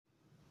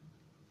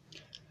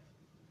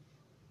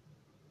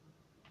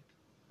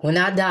When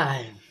I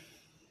die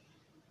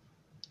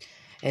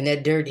and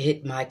that dirt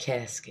hit my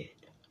casket,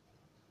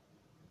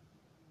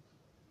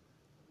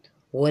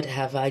 what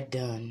have I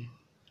done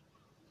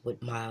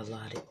with my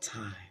allotted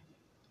time?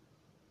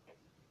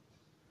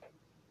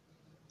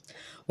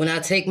 When I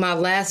take my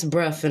last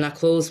breath and I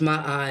close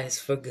my eyes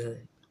for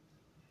good,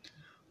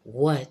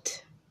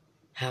 what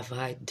have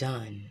I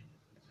done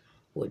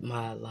with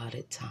my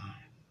allotted time?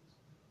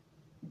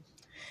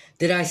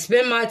 Did I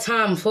spend my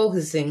time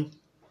focusing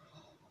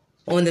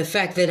on the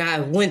fact that I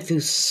went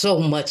through so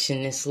much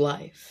in this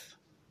life?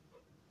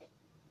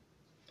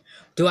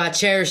 Do I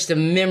cherish the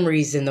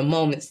memories and the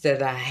moments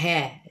that I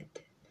had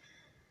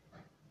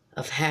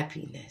of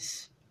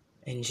happiness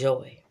and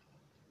joy?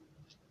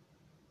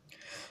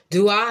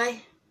 Do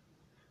I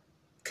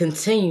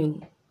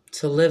continue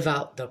to live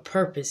out the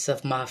purpose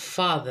of my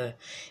Father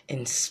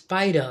in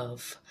spite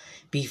of,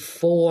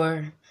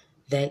 before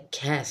that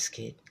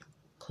casket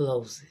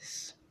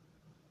closes?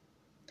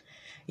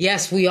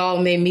 Yes, we all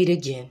may meet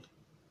again,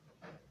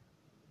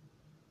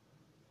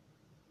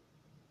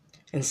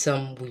 and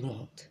some we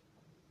won't.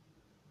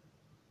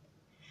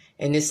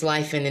 In this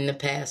life and in the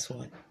past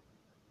one,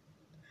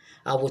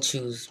 I will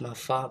choose my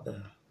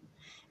Father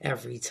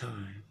every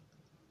time.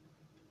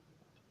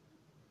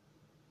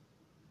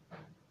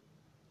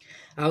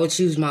 I would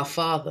choose my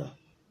Father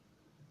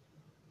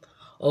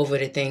over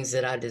the things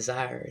that I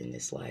desire in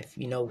this life.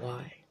 You know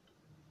why?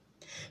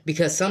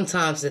 Because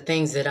sometimes the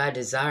things that I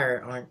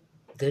desire aren't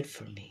good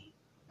for me.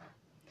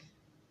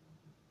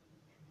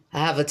 I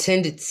have a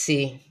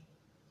tendency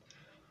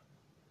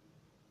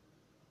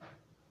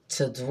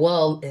to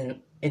dwell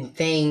in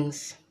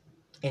things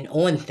and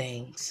on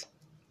things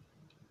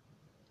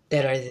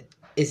that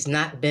is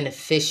not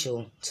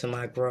beneficial to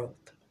my growth.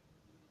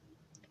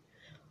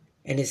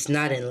 And it's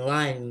not in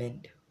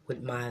alignment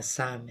with my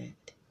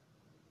assignment.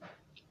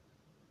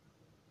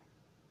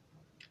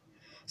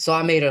 So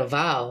I made a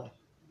vow,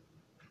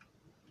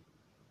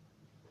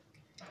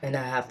 and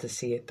I have to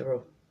see it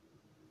through.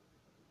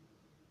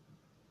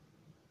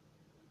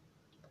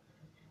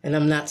 And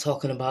I'm not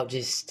talking about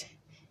just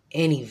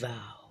any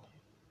vow.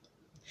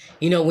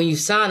 You know, when you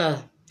sign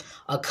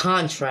a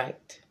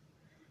contract,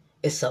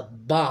 it's a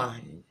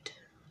bond.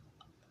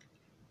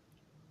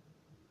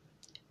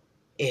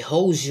 It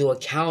holds you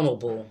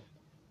accountable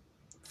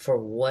for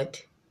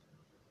what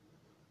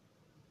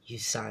you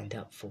signed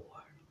up for.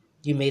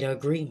 You made an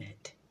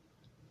agreement.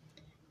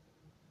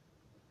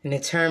 And the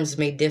terms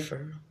may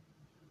differ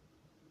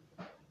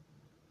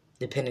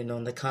depending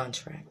on the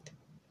contract.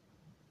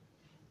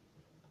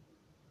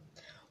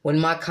 When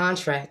my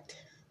contract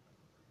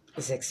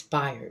is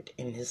expired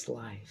in this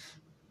life,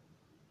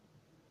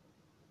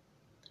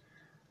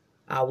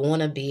 I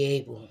want to be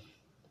able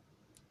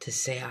to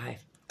say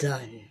I've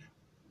done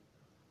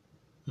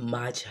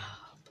my job.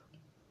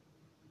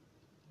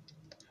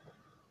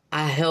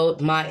 I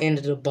held my end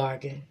of the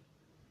bargain.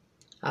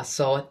 I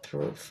saw it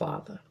through,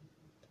 Father.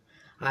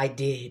 I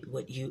did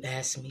what you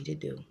asked me to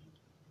do.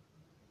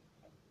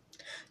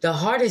 The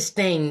hardest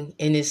thing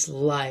in this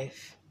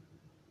life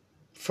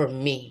for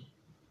me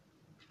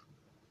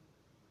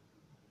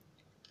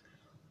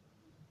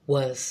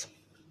was,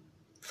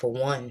 for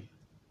one,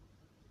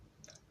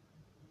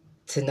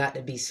 to not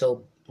to be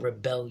so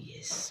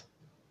rebellious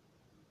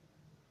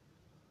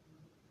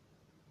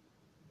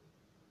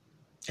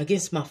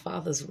against my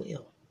Father's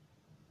will.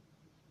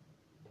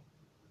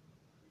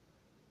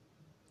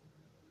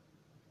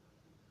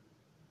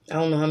 I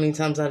don't know how many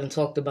times I done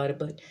talked about it,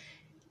 but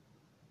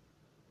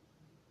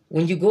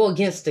when you go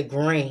against the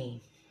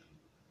grain,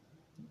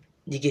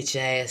 you get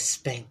your ass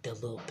spanked a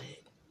little bit.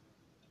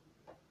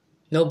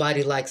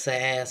 Nobody likes an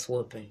ass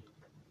whooping.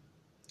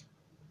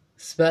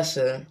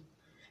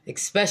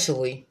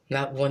 Especially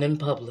not one in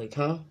public,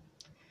 huh?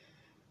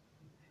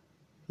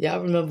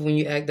 Y'all remember when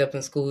you act up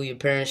in school, your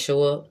parents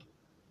show up?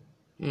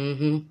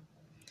 You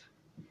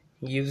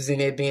was in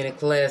there being a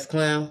class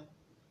clown.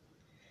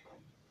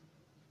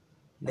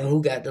 Then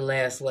who got the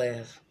last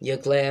laugh? Your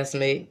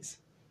classmates.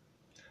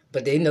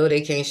 But they know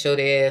they can't show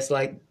their ass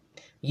like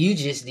you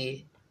just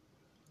did.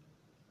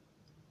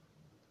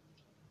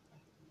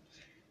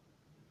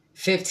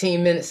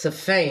 15 minutes of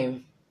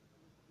fame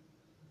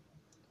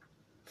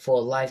for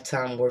a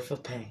lifetime worth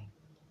of pain.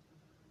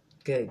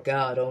 Good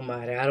God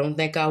Almighty. I don't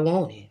think I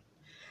want it.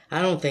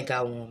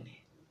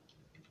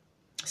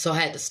 So I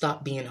had to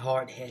stop being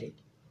hard-headed.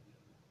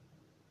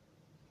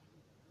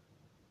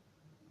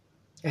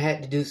 I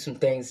had to do some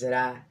things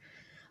that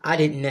I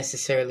didn't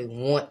necessarily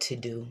want to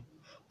do,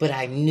 but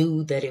I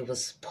knew that it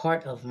was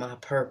part of my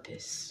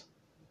purpose.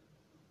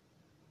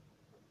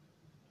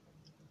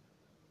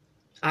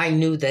 I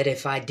knew that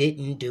if I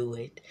didn't do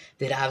it,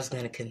 that I was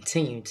going to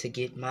continue to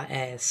get my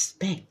ass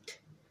spanked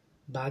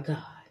by God.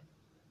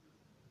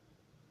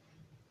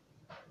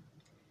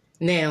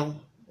 Now,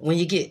 when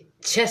you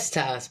get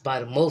chastised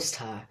by the Most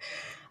High,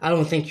 I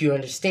don't think you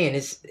understand.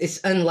 It's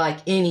unlike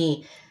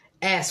any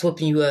ass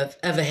whooping you have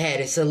ever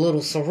had. It's a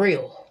little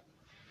surreal.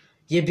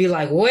 You'd be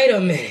like, wait a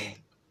minute.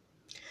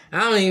 I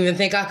don't even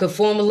think I could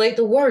formulate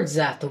the words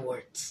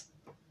afterwards.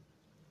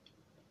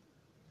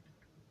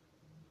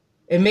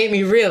 It made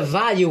me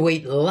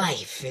reevaluate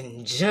life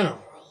in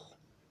general.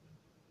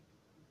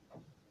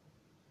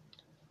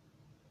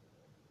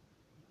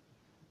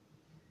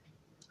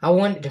 I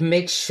wanted to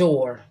make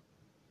sure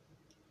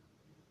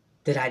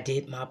that I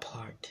did my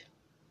part.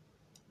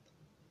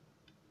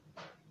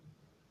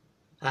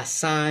 I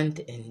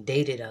signed and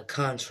dated a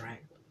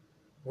contract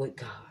with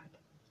God.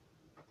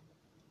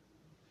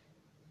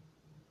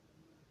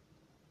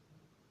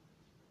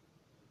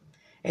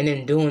 And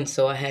in doing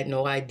so, I had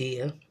no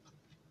idea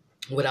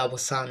what I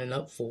was signing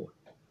up for.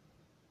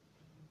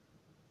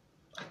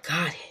 I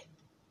got it.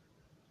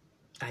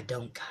 I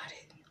don't got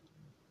it.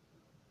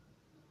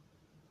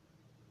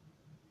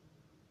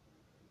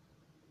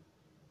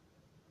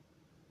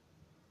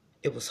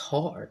 It was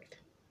hard.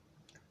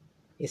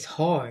 It's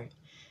hard.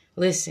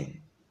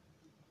 Listen,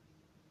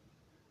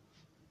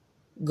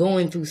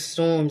 going through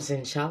storms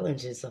and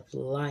challenges of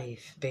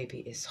life, baby,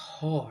 is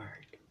hard.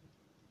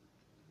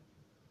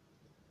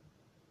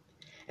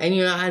 And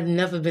you know, I've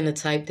never been a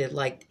type that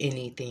liked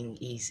anything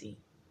easy.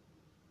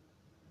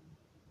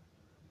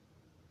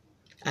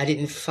 I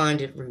didn't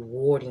find it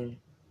rewarding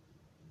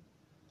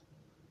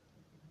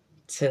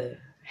to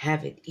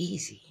have it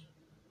easy.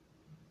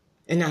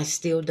 And I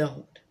still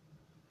don't.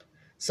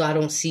 So I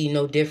don't see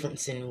no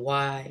difference in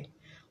why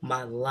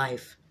my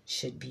life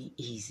should be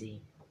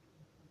easy.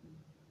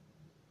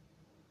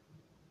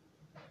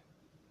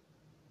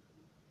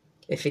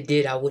 If it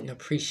did, I wouldn't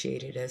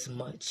appreciate it as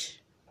much.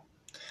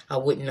 I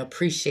wouldn't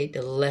appreciate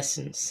the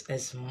lessons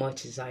as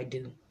much as I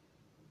do.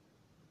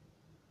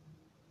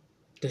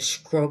 The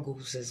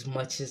struggles as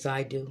much as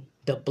I do.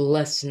 The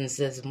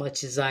blessings as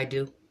much as I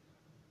do.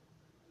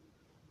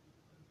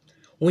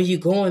 When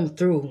you're going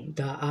through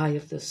the eye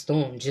of the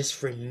storm,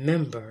 just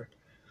remember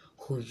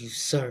who you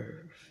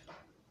serve.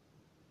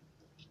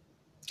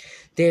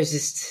 There's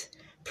this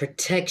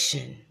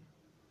protection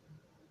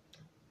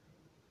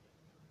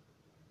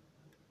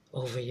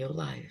over your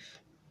life.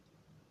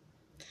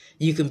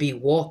 You can be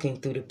walking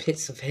through the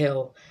pits of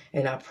hell,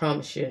 and I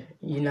promise you,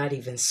 you're not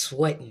even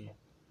sweating.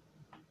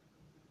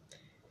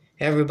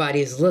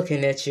 Everybody is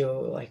looking at you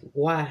like,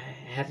 why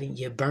haven't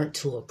you burnt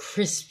to a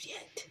crisp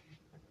yet?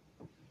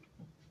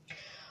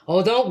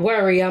 Oh, don't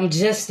worry, I'm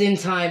just in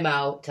time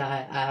out.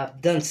 I've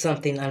done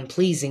something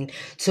unpleasing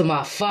to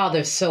my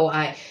father, so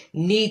I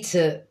need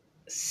to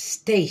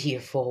stay here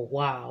for a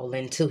while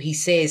until he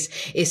says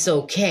it's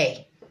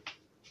okay.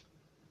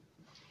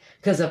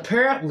 Because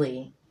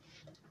apparently,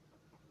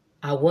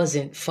 I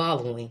wasn't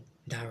following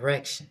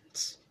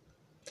directions.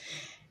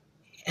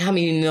 How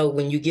many of you know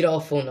when you get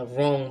off on the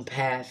wrong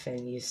path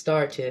and you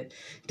start to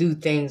do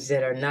things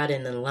that are not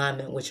in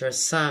alignment with your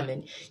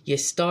assignment, you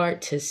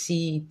start to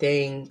see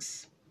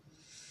things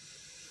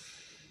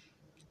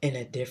in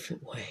a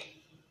different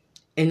way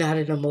and not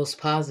in the most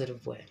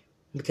positive way.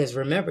 Because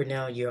remember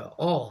now, you're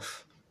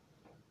off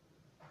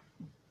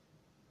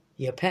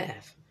your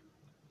path.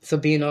 So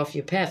being off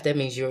your path, that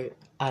means you're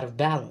out of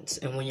balance.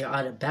 And when you're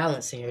out of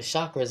balance and your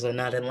chakras are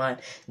not in line,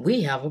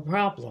 we have a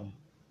problem.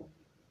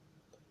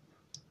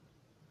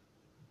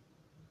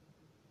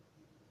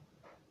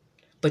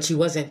 But you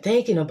wasn't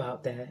thinking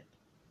about that.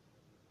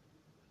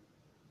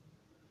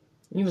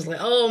 You was like,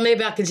 oh,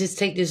 maybe I can just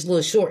take this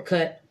little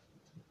shortcut.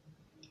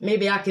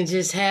 Maybe I can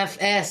just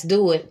half-ass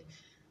do it.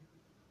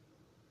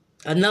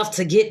 Enough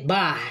to get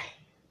by.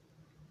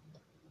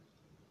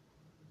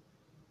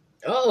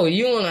 Oh,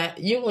 you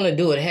wanna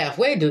do it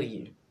halfway, do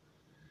you?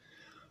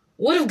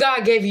 What if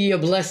God gave you your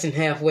blessing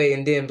halfway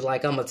and then be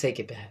like, I'm gonna take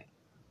it back?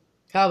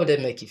 How would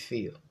that make you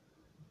feel?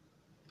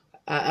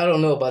 I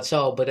don't know about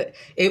y'all, but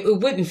it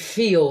wouldn't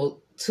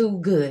feel too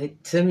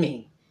good to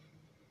me.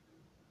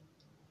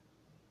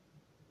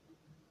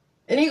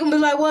 And you're gonna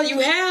be like, well, you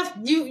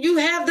have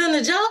done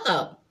the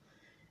job.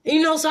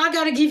 You know, so I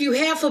gotta give you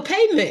half a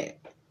payment.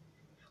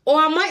 Or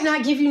I might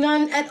not give you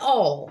none at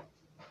all.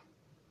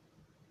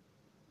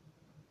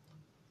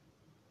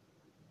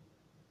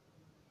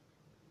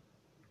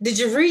 Did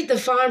you read the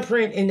fine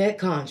print in that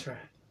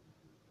contract?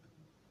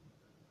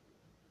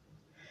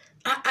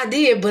 I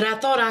did, but I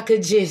thought I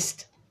could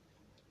just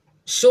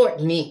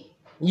short me.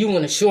 You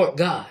want to short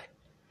God.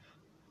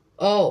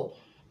 Oh,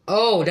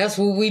 that's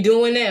what we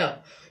doing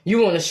now.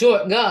 You want to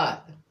short God.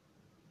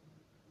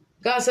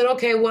 God said,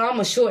 okay, well, I'm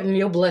going to shorten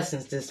your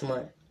blessings this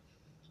month.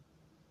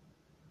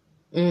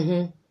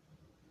 I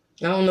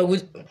don't know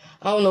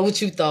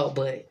what you thought,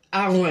 but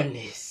I run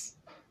this.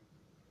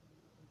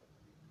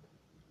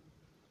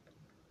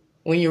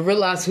 When you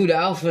realize who the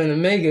Alpha and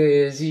Omega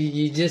is,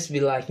 you just be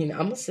like, I'm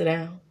going to sit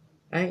down.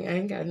 I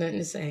ain't got nothing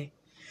to say.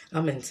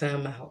 I'm in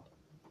timeout.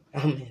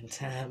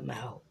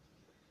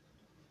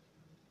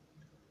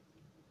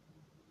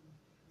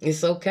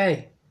 It's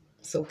okay.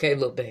 It's okay,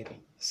 little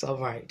baby. It's all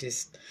right.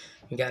 Just,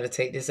 you got to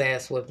take this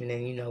ass whipping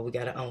and, we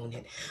got to own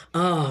it.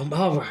 All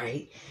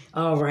right.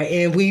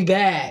 And we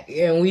back.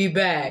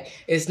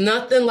 It's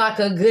nothing like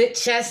a good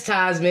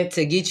chastisement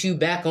to get you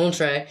back on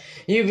track.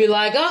 You be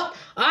like, oh,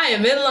 I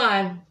am in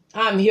line.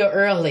 I'm here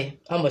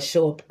early. I'm going to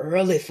show up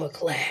early for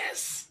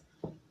class.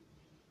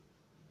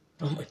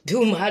 I'm going to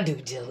do my due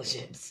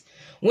diligence.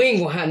 We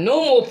ain't gonna have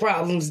no more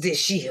problems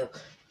this year.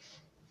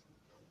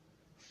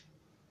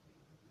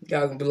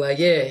 Y'all gonna be like,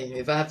 yeah,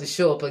 if I have to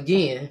show up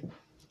again,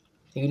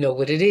 you know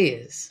what it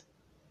is.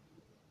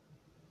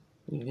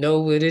 You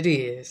know what it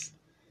is.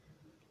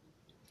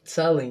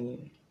 Telling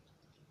you.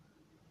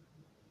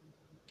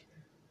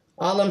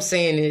 All I'm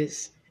saying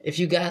is, if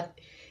you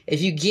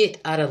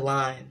get out of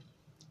line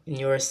in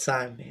your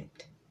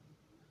assignment,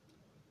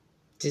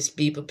 just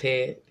be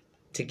prepared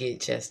to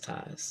get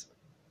chastised.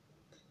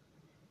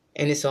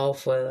 And it's all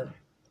for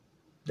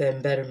the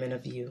betterment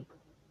of you.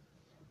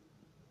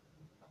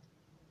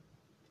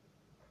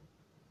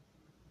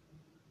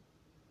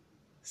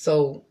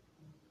 So,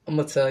 I'm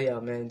going to tell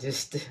y'all, man,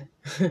 just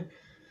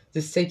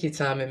take your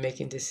time in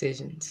making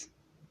decisions.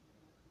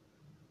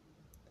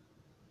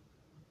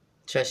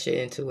 Trust your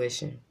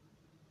intuition.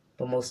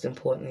 But most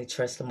importantly,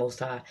 trust the Most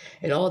High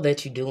in all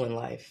that you do in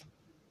life.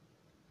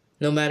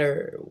 No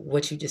matter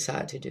what you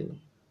decide to do,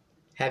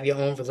 have your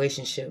own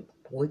relationship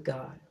with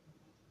God.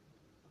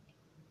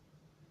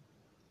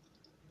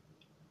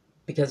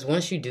 Because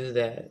once you do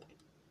that,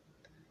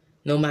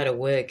 no matter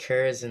what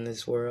occurs in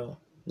this world,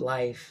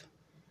 life,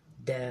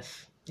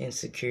 death,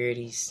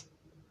 insecurities,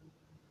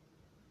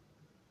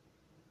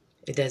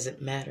 it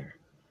doesn't matter.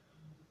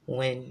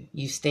 When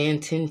you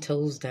stand 10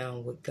 toes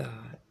down with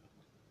God,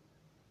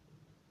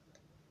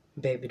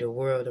 baby, the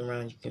world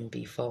around you can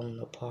be falling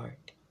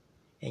apart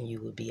and you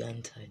will be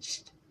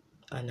untouched,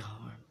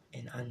 unharmed,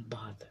 and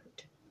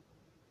unbothered.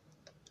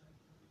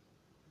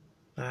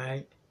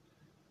 Alright?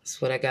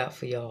 That's what I got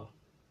for y'all.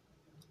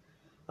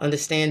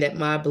 Understand that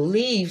my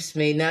beliefs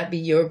may not be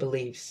your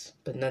beliefs,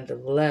 but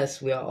nonetheless,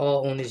 we are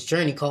all on this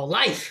journey called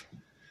life.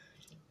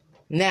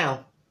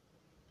 Now,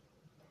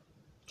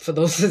 for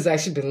those that's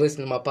actually been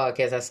listening to my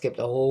podcast, I skipped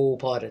a whole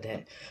part of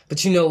that.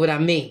 But you know what I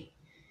mean.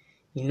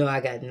 You know I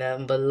got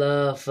nothing but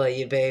love for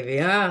you, baby,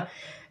 huh?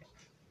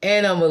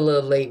 And I'm a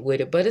little late with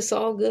it, but it's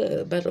all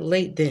good. Better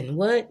late than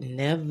what?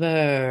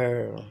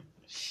 Never.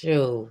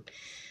 Shoot.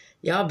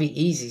 Y'all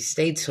be easy.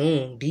 Stay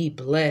tuned. Be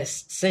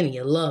blessed. Send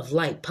your love,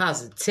 light,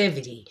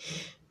 positivity.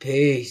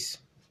 Peace.